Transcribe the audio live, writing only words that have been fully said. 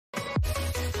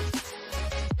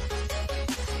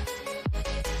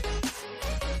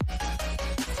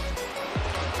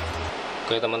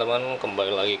Oke teman-teman,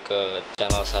 kembali lagi ke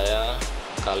channel saya.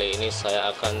 Kali ini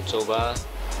saya akan coba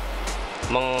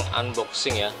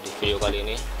mengunboxing ya. Di video kali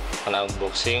ini akan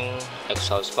unboxing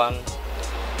exhaust fan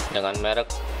dengan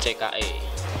merek Cke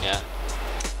ya.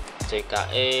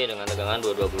 Cke dengan tegangan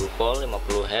 220 volt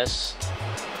 50 Hz,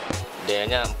 daya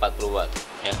nya 40 watt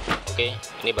ya. Oke,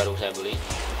 ini baru saya beli.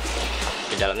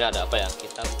 Di dalamnya ada apa ya,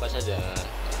 kita buka saja.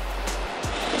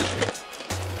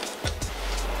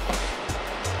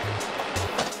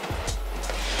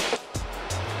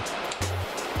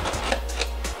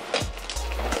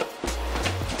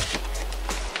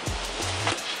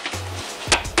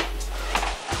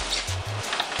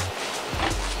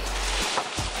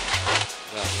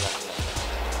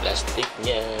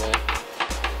 Plastiknya,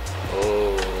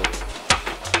 oh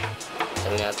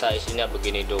ternyata isinya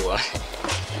begini doang.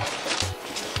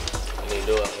 Ini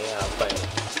doang, ini apa ini?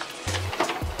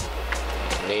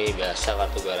 Ini biasa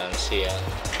kartu garansi ya.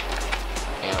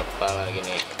 Ini apa lagi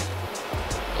nih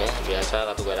ya, biasa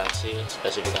kartu garansi,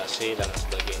 spesifikasi dan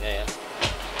sebagainya ya.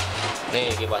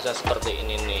 Nih kipasnya seperti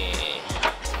ini nih.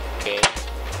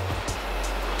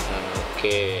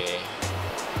 Oke,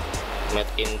 made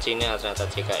in China ternyata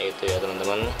Cke itu ya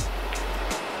teman-teman.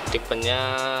 Tipenya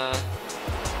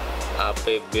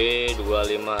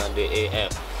APB-25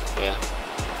 DEF ya,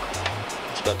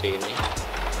 seperti ini.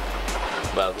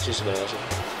 Bagus sih sebenarnya sih,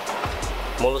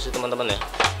 mulus sih teman-teman ya,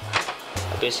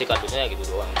 tapi si kardusnya gitu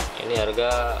doang. Ini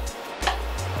harga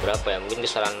berapa ya, mungkin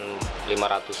kisaran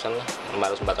 500-an lah,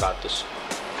 500-400.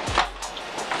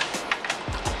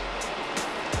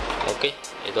 Oke,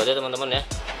 itu aja teman-teman ya.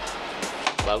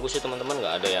 Bagus sih teman-teman,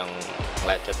 nggak ada yang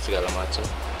lecet segala macam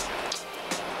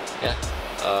ya.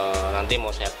 Nanti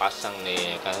mau saya pasang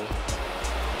nih kan.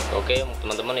 Oke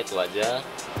teman-teman, itu aja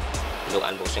untuk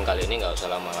unboxing kali ini, nggak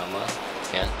usah lama-lama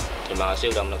ya. Terima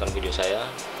kasih udah menonton video saya.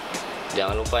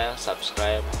 Jangan lupa ya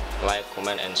subscribe, like,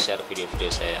 comment, and share video-video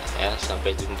saya ya.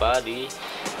 Sampai jumpa di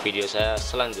video saya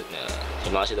selanjutnya.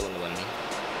 Terima kasih teman-teman.